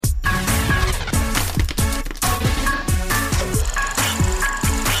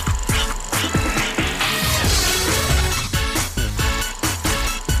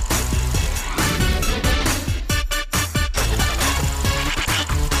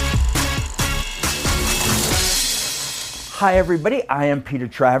Hi, everybody. I am Peter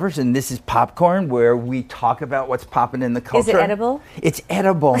Travers, and this is Popcorn, where we talk about what's popping in the culture. Is it edible? It's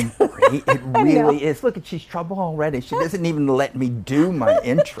edible. It really is. Look, she's trouble already. She doesn't even let me do my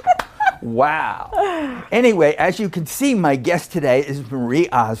intro. Wow. Anyway, as you can see, my guest today is Marie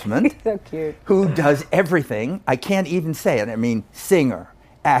Osmond. So cute. Who does everything. I can't even say it. I mean, singer,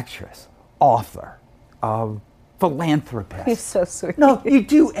 actress, author, philanthropist. You're so sweet. No, you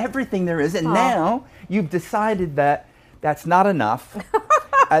do everything there is. And now you've decided that that's not enough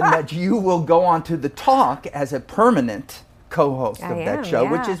and that you will go on to The Talk as a permanent co-host of that show,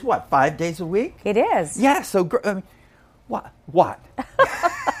 which is what, 5 days a week? It is. Yeah, so I mean, what? What?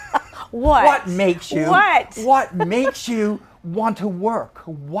 What makes you? What? What makes you want to work?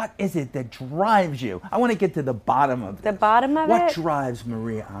 What is it that drives you? I want to get to the bottom of this. The bottom of What it? drives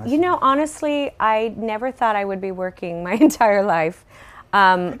Maria Osmond? You know, honestly, I never thought I would be working my entire life.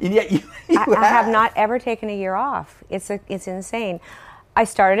 And yet you I have not ever taken a year off. It's insane. I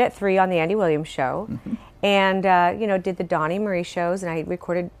started at 3 on the Andy Williams Show, and did the Donnie Marie shows, and I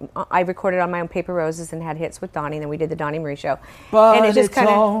recorded on my own Paper Roses and had hits with Donnie, and then we did the Donnie Marie show. But and it just it's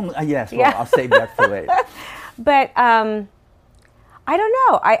all, yes, well, I'll save that for later. But I don't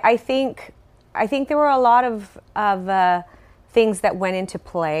know. I think there were a lot of things that went into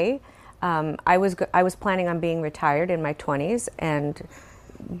play. I was planning on being retired in my 20s and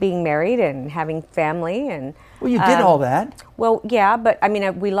being married and having family and. Well, you did all that. Well, yeah, but I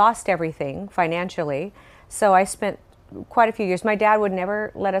mean, we lost everything financially, so I spent quite a few years. My dad would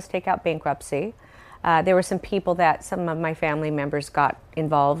never let us take out bankruptcy. There were some people that some of my family members got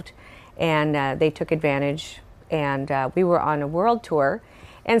involved, and they took advantage. And we were on a world tour,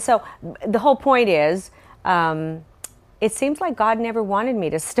 and so the whole point is. It seems like God never wanted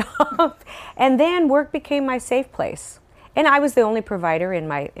me to stop. And then work became my safe place. And I was the only provider in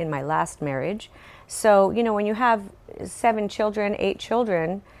my last marriage. So, when you have 7 children, 8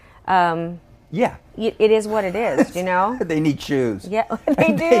 children, it is what it is, They need shoes. Yeah, they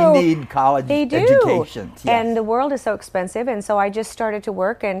do. They need college education. Yes. And the world is so expensive. And so I just started to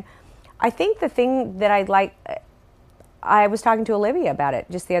work. And I think the thing that I was talking to Olivia about it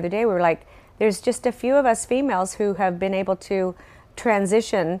just the other day. We were like, there's just a few of us females who have been able to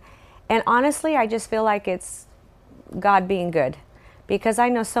transition. And honestly, I just feel like it's God being good, because I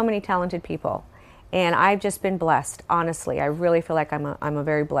know so many talented people. And I've just been blessed, honestly. I really feel like I'm a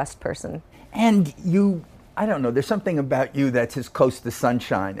very blessed person. And I don't know, there's something about you that's as close to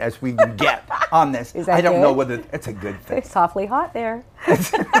sunshine as we can get on this. Is that I don't good? know whether it's a good thing. It's awfully hot there.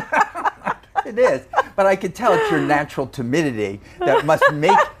 It is. But I can tell it's your natural timidity that must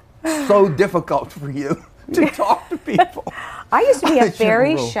make so difficult for you to talk to people. I used to be a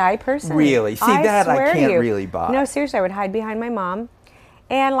very shy person. Really? See, I can't really buy. No, seriously, I would hide behind my mom.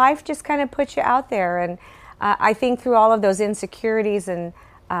 And life just kind of puts you out there. And I think through all of those insecurities, and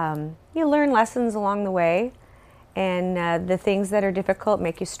you learn lessons along the way. And the things that are difficult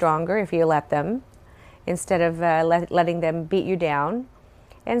make you stronger if you let them, instead of letting them beat you down.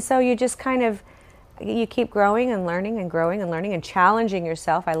 And so you just kind of, you keep growing and learning and growing and learning and challenging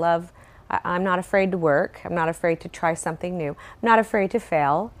yourself. I'm not afraid to work. I'm not afraid to try something new. I'm not afraid to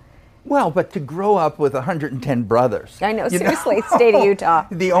fail. Well, but to grow up with 110 brothers. I know, seriously, state of Utah.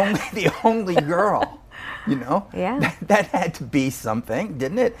 The only girl, Yeah. That had to be something,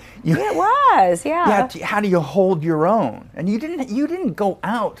 didn't it? It was, yeah. How do you hold your own? And you didn't go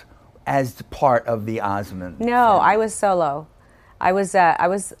out as part of the Osmond. No, family. I was solo. I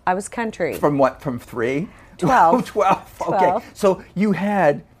was country. From what? From 3? 12. 12. Okay. 12. So you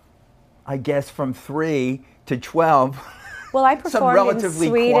had, I guess, from 3 to 12. Well, I performed in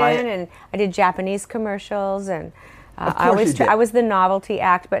Sweden, quiet. and I did Japanese commercials, and I was the novelty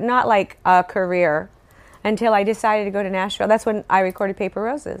act, but not like a career, until I decided to go to Nashville. That's when I recorded Paper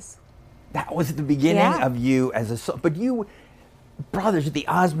Roses. That was the beginning of you as a. But you. The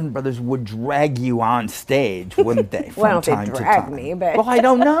Osmond brothers would drag you on stage, wouldn't they? From Well, I don't time think to drag time. me, but Well, I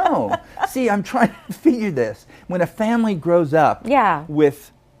don't know. See, I'm trying to figure this. When a family grows up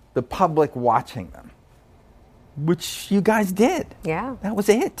with the public watching them, which you guys did. Yeah. That was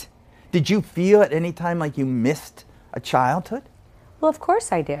it. Did you feel at any time like you missed a childhood? Well, of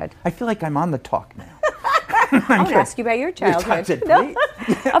course I did. I feel like I'm on the talk now. I want to ask you about your childhood. No.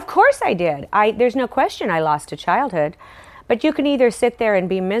 Of course I did. There's no question I lost a childhood. But you can either sit there and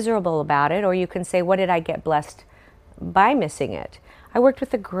be miserable about it, or you can say, what did I get blessed by missing it? I worked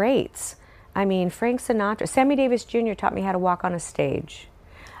with the greats. I mean, Frank Sinatra. Sammy Davis Jr. taught me how to walk on a stage.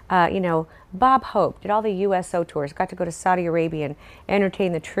 Bob Hope did all the USO tours, got to go to Saudi Arabia and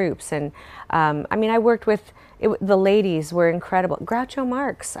entertain the troops. And I worked with, the ladies were incredible. Groucho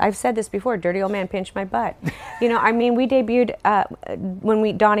Marx, I've said this before, dirty old man pinched my butt. We debuted,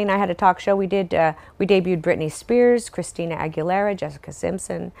 when Donnie and I had a talk show, we debuted Britney Spears, Christina Aguilera, Jessica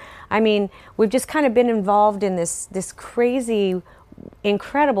Simpson. We've just kind of been involved in this crazy,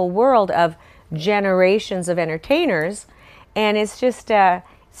 incredible world of generations of entertainers. And it's just,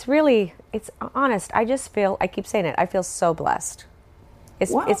 it's honest. I keep saying it, I feel so blessed.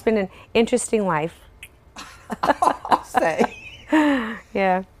 It's been an interesting life. I'll say.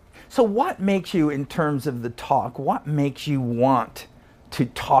 Yeah. So what makes you, in terms of the talk, what makes you want to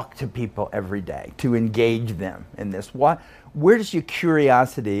talk to people every day, to engage them in this? Where does your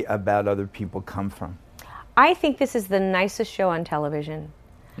curiosity about other people come from? I think this is the nicest show on television.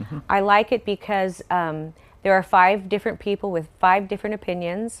 Mm-hmm. I like it because there are 5 different people with 5 different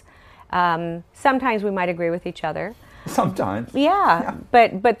opinions. Sometimes we might agree with each other. Sometimes. Yeah.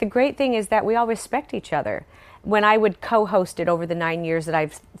 But the great thing is that we all respect each other. When I would co-host it over the 9 years that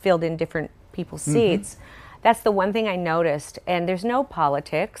I've filled in different people's seats, that's the one thing I noticed. And there's no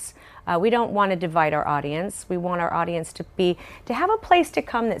politics. We don't want to divide our audience. We want our audience to have a place to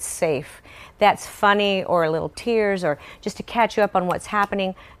come that's safe, that's funny, or a little tears, or just to catch you up on what's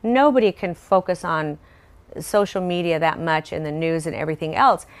happening. Nobody can focus on social media that much and the news and everything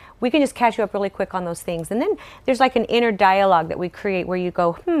else. We can just catch you up really quick on those things. And then there's like an inner dialogue that we create where you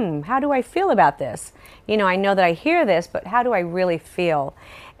go, how do I feel about this? I know that I hear this, but how do I really feel?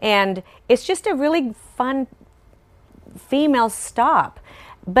 And it's just a really fun female stop.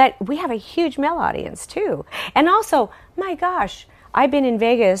 But we have a huge male audience too. And also, my gosh, I've been in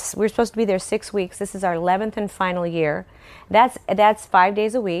Vegas. We're supposed to be there 6 weeks. This is our 11th and final year. That's 5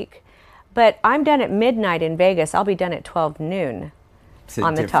 days a week. But I'm done at midnight in Vegas. I'll be done at 12 noon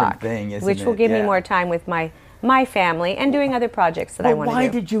on the talk, thing, which will give me more time with my family and doing other projects that I want to do. Why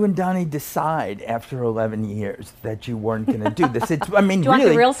did you and Donnie decide after 11 years that you weren't going to do this? Do you want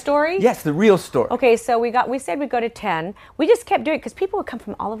the real story? Yes, the real story. Okay, so we said we'd go to 10. We just kept doing it because people would come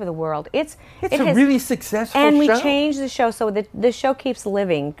from all over the world. It's a really successful show. And we changed the show so the show keeps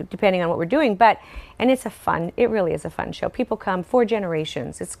living depending on what we're doing. And it really is a fun show. People come 4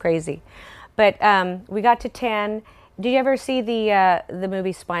 generations. It's crazy. But we got to 10. Did you ever see the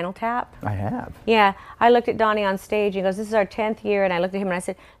movie Spinal Tap? I have. Yeah. I looked at Donnie on stage. He goes, this is our 10th year. And I looked at him and I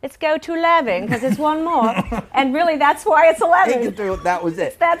said, let's go to 11 because it's one more. And really, that's why it's 11. That was it.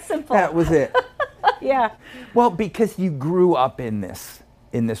 It's that simple. That was it. Yeah. Well, because you grew up in this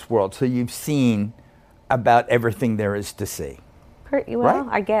world, so you've seen about everything there is to see. Right?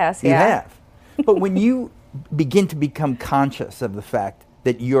 I guess, yeah. You have. But when you begin to become conscious of the fact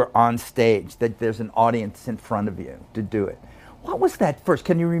that you're on stage, that there's an audience in front of you to do it. What was that first?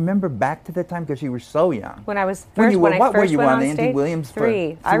 Can you remember back to that time? Because you were so young. When I first went on Andy stage? Williams?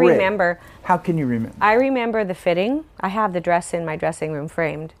 3. I remember. How can you remember? I remember the fitting. I have the dress in my dressing room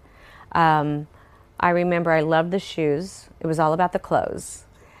framed. I remember I loved the shoes. It was all about the clothes.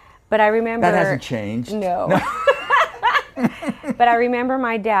 But I remember... That hasn't changed. No. But I remember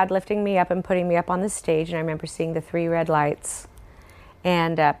my dad lifting me up and putting me up on the stage, and I remember seeing the 3 red lights.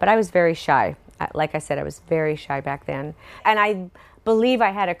 And but I was very shy. Like I said, I was very shy back then. And I believe I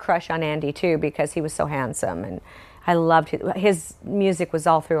had a crush on Andy, too, because he was so handsome. And I loved his music was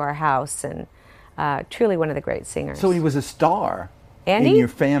all through our house, and truly one of the great singers. So he was a star Andy? In your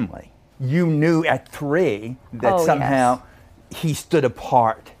family. You knew at 3 that somehow he stood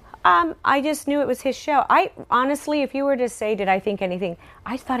apart. I just knew it was his show. I honestly, if you were to say, did I think anything,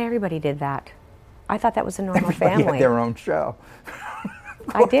 I thought everybody did that. I thought that was a normal Everybody family. had their own show.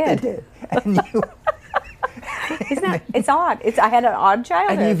 I did. They did. And you... It's odd. I had an odd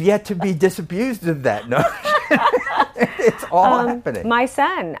childhood. And you've yet to be disabused of that. No, it's all happening. My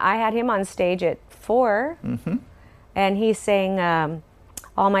son, I had him on stage at 4, and he sang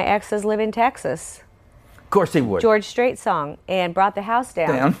 "All My Exes Live in Texas." Of course he would. George Strait song, and brought the house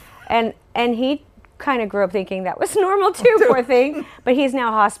down. And he kind of grew up thinking that was normal too, poor thing. But he's now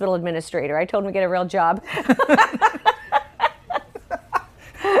a hospital administrator. I told him to get a real job.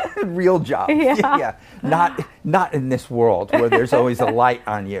 Real job. Yeah. Not in this world where there's always a light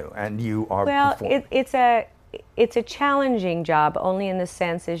on you and you are performing. It's a challenging job only in the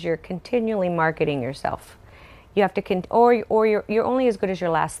sense as you're continually marketing yourself. You have to or you're only as good as your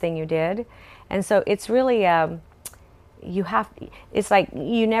last thing you did. And so it's really it's like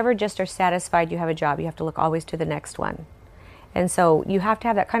you never just are satisfied you have a job. You have to look always to the next one. And so you have to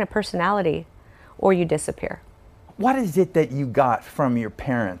have that kind of personality or you disappear. What is it that you got from your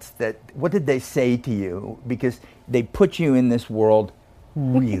parents? What did they say to you? Because they put you in this world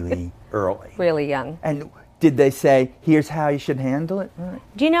really early. Really young. And did they say, here's how you should handle it? Right.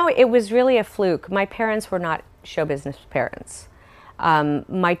 Do you know, it was really a fluke. My parents were not show business parents.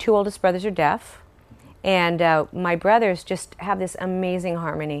 My 2 oldest brothers are deaf, and my brothers just have this amazing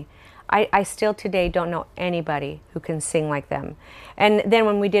harmony. I still today don't know anybody who can sing like them. And then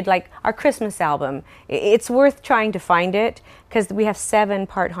when we did like our Christmas album, it's worth trying to find it because we have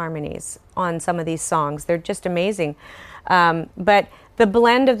 7-part harmonies on some of these songs. They're just amazing. But the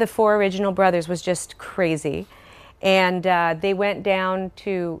blend of the 4 original brothers was just crazy. And they went down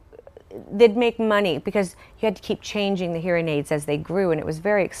to, they'd make money because you had to keep changing the hearing aids as they grew, and it was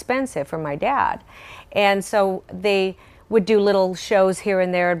very expensive for my dad. And so they would do little shows here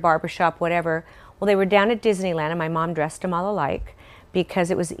and there at barbershop, whatever. Well, they were down at Disneyland, and my mom dressed them all alike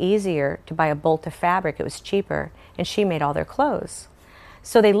because it was easier to buy a bolt of fabric. It was cheaper, and she made all their clothes.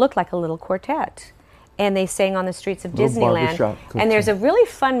 So they looked like a little quartet, and they sang on the streets of Disneyland. And there's a really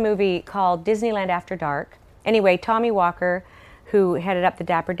fun movie called Disneyland After Dark. Anyway, Tommy Walker, who headed up the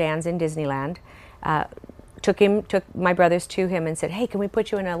Dapper Dans in Disneyland, took my brothers to him and said, hey, can we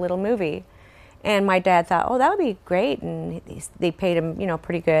put you in a little movie? And my dad thought, oh, that would be great. And they paid him,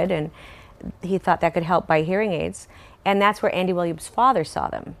 pretty good. And he thought that could help buy hearing aids. And that's where Andy Williams' father saw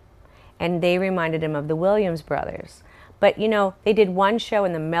them. And they reminded him of the Williams brothers. But, they did one show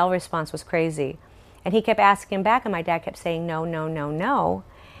and the male response was crazy. And he kept asking him back, and my dad kept saying no, no, no, no,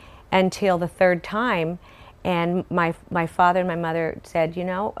 until the 3rd time. And my father and my mother said,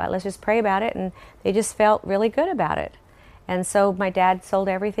 let's just pray about it. And they just felt really good about it. And so my dad sold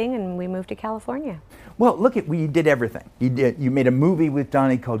everything, and we moved to California. Well, look at, you did everything. You made a movie with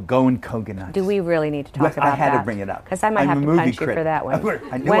Donnie called Goin' Coconuts. Do we really need to talk about that? I had to bring it up. Because I might have to punch you for that one.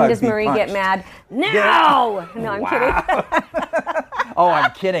 When does Marie get mad? No! Yeah. No, I'm kidding. Oh,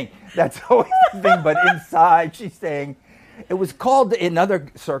 I'm kidding. That's always the thing, but inside she's saying, it was called in other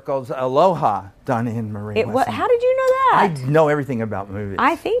circles Aloha, Donnie and Marie. How did you know that? I know everything about movies.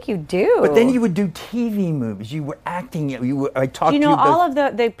 I think you do. But then you would do TV movies. You were acting. I talked to you. All of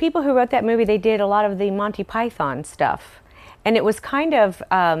the people who wrote that movie, they did a lot of the Monty Python stuff. And it was kind of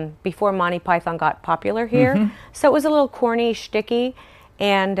before Monty Python got popular here. Mm-hmm. So it was a little corny, shticky.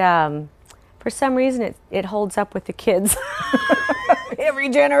 And for some reason, it holds up with the kids. Every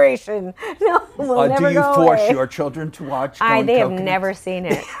generation. No, we'll never go away. Do you force your children to watch They have never seen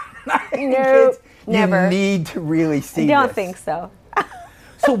it. No, never. You need to really see this. I don't think so.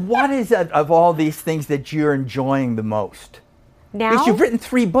 So what is it of all these things that you're enjoying the most? Now? Because you've written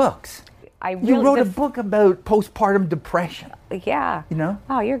 3 books. You wrote a book about postpartum depression. Yeah.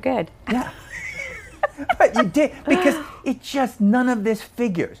 Oh, you're good. Yeah. But you did, because none of this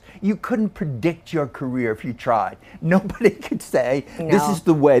figures. You couldn't predict your career if you tried. Nobody could say, this is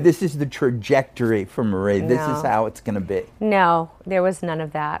the way, this is the trajectory for Marie, this is how it's going to be. No, there was none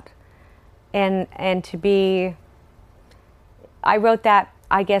of that. And I wrote that,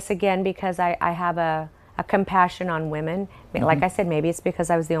 I guess, again, because I have a compassion on women. Mm-hmm. Like I said, maybe it's because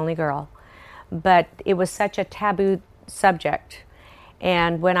I was the only girl. But it was such a taboo subject.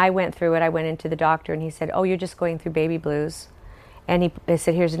 And when I went through it, I went into the doctor, and he said, oh, you're just going through baby blues. And he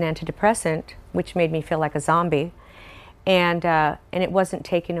said, here's an antidepressant, which made me feel like a zombie. And it wasn't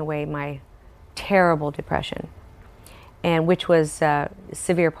taking away my terrible depression, and which was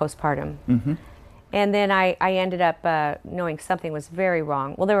severe postpartum. Mm-hmm. And then I ended up knowing something was very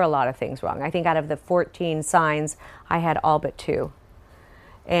wrong. Well, there were a lot of things wrong. I think out of the 14 signs, I had all but 2.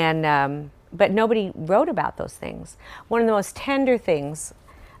 And but nobody wrote about those things. One of the most tender things,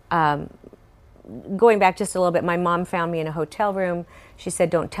 going back just a little bit, my mom found me in a hotel room. She said,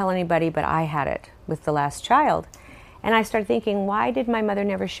 don't tell anybody, but I had it with the last child. And I started thinking, why did my mother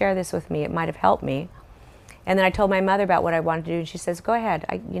never share this with me? It might have helped me. And then I told my mother about what I wanted to do, and she says, go ahead.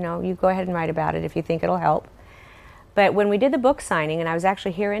 You go ahead and write about it if you think it'll help. But when we did the book signing, and I was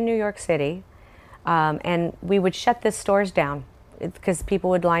actually here in New York City, and we would shut the stores down, because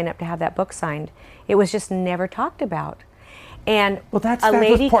people would line up to have that book signed. It was just never talked about. And a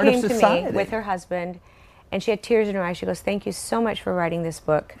lady came to me with her husband, and she had tears in her eyes. She goes, thank you so much for writing this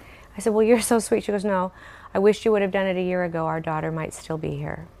book. I said, well, you're so sweet. She goes, no, I wish you would have done it a year ago. Our daughter might still be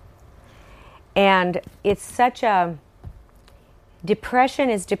here. And it's such a...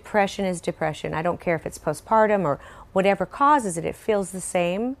 Depression is depression is depression. I don't care if it's postpartum or whatever causes it. It feels the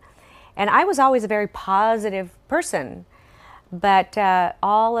same. And I was always a very positive person. But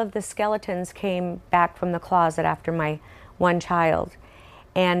all of the skeletons came back from the closet after my one child.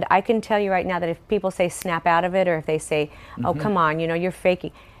 And I can tell you right now that if people say snap out of it, or if they say, oh, come on, you're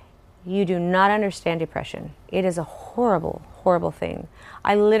faking, you do not understand depression. It is a horrible, horrible thing.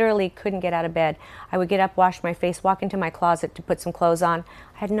 I literally couldn't get out of bed. I would get up, wash my face, walk into my closet to put some clothes on.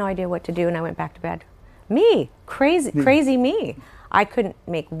 I had no idea what to do, and I went back to bed. Me, crazy me. I couldn't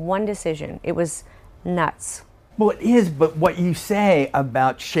make one decision. It was nuts. Well, it is, but what you say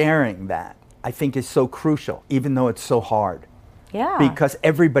about sharing that, I think is so crucial, even though it's so hard. Yeah. Because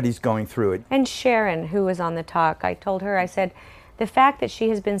everybody's going through it. And Sharon, who was on the talk, I told her, I said, the fact that she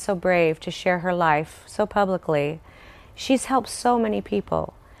has been so brave to share her life so publicly, she's helped so many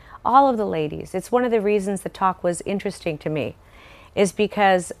people. All of the ladies. It's one of the reasons the talk was interesting to me, is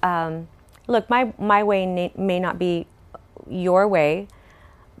because, look, my way may not be your way,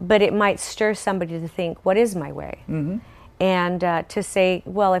 but it might stir somebody to think, what is my way? Mm-hmm. And to say,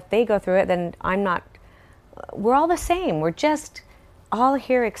 well, if they go through it, then I'm not, we're all the same. We're just all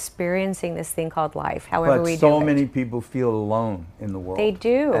here experiencing this thing called life, however we do it. But so many people feel alone in the world. They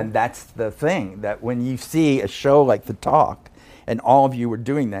do. And that's the thing, that when you see a show like The Talk, and all of you are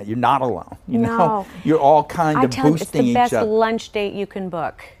doing that, you're not alone. You know, you're all kind of boosting each other. It's the best lunch date you can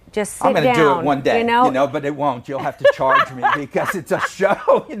book. Just sit down. I'm going to do it one day, you know, but it won't. You'll have to charge me because it's a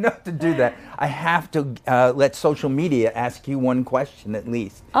show, you know, to do that. I have to let social media ask you one question at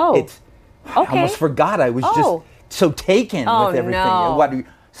least. Oh, okay. I almost forgot. I was just so taken with everything. No. What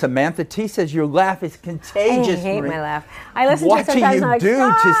Samantha T says, your laugh is contagious. I hate Marie. my laugh. I listen to it sometimes. What do you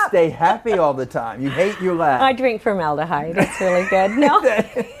do to stay happy all the time? You hate your laugh. I drink formaldehyde. It's really good. No.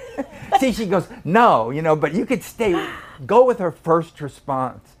 See, she goes, no, you know, but you could go with her first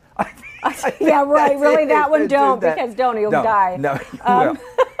response. Yeah, right. Really, that one don't, because you'll die. No, you will.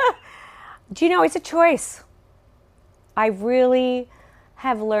 Do you know, it's a choice. I really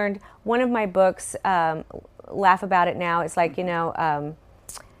have learned, one of my books, laugh about it now, it's like, you know,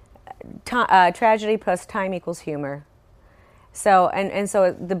 tragedy plus time equals humor. So, and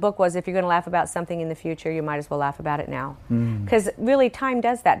so the book was, if you're going to laugh about something in the future, you might as well laugh about it now. Because really, time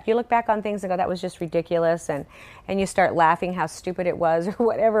does that. You look back on things and go, that was just ridiculous, and you start laughing how stupid it was or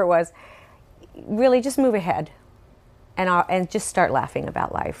whatever it was. Really, just move ahead and just start laughing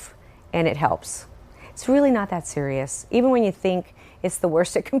about life, and it helps. It's really not that serious. Even when you think it's the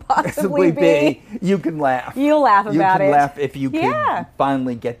worst it can possibly be, you can laugh. You'll laugh about it. You can laugh if you can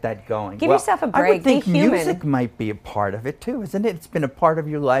finally get that going. Give yourself a break. I would think be human. Music might be a part of it too, isn't it? It's been a part of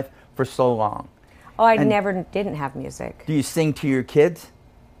your life for so long. Oh, I didn't have music. Do you sing to your kids?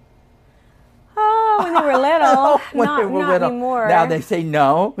 Oh, when they were little. Not anymore. Now they say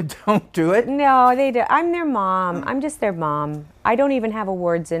no, don't do it. No, they do. I'm their mom. I'm just their mom. I don't even have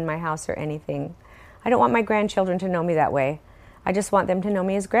awards in my house or anything. I don't want my grandchildren to know me that way. I just want them to know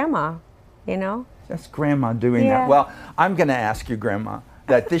me as Grandma, you know? That's Grandma doing that. Well, I'm going to ask you, Grandma,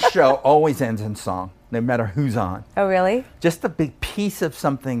 that this show always ends in song, no matter who's on. Oh, really? Just a big piece of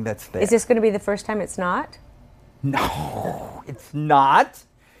something that's there. Is this going to be the first time it's not? No, it's not.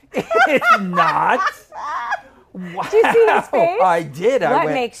 It's not. Wow. Did you see his face? I did. What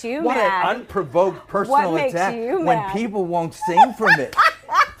makes you what mad? What an unprovoked personal what attack makes you when mad? People won't sing from it.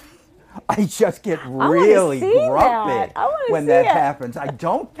 I just get really grumpy when that happens. I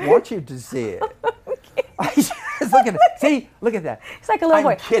don't want you to see it. Okay. I just look at it. See, look at that. It's like a little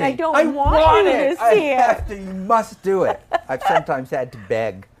boy. Kidding. I don't want you to see it. You must do it. I've sometimes had to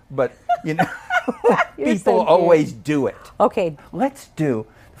beg, but you know, people always do it. Okay. Let's do.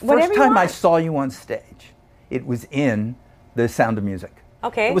 First time I saw you on stage, it was in The Sound of Music.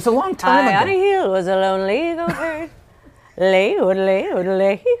 Okay. It was a long time ago. On a hill was a lonely goatherd. Lay,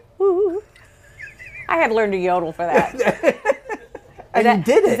 lay. I had learned to yodel for that. You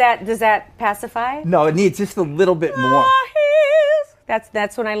did it. Does that pacify? No, it needs just a little bit more.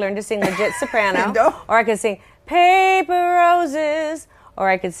 That's when I learned to sing legit soprano. No. Or I could sing Paper Roses. Or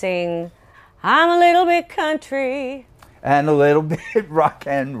I could sing I'm a little bit country. And a little bit rock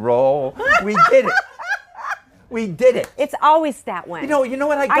and roll. We did it. We did it. It's always that one. You know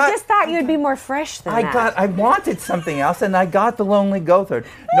what I got? I just thought you'd be more fresh than that. I wanted something else, and I got The Lonely Goatherd.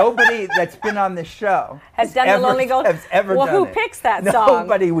 Nobody that's been on this show has done The Lonely Goatherd. Has ever done it. Well, who picks that song?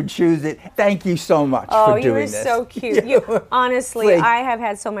 Nobody would choose it. Thank you so much for doing this. Oh, you were so cute. Honestly, I have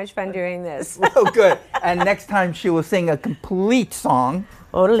had so much fun doing this. Oh, good. And next time she will sing a complete song.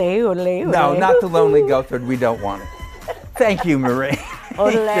 Olé, olé, olé. No, not The Lonely Goatherd. We don't want it. Thank you, Marie.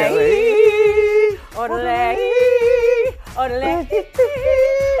 Olé, olé.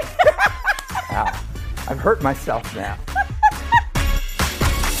 Wow. I've hurt myself now.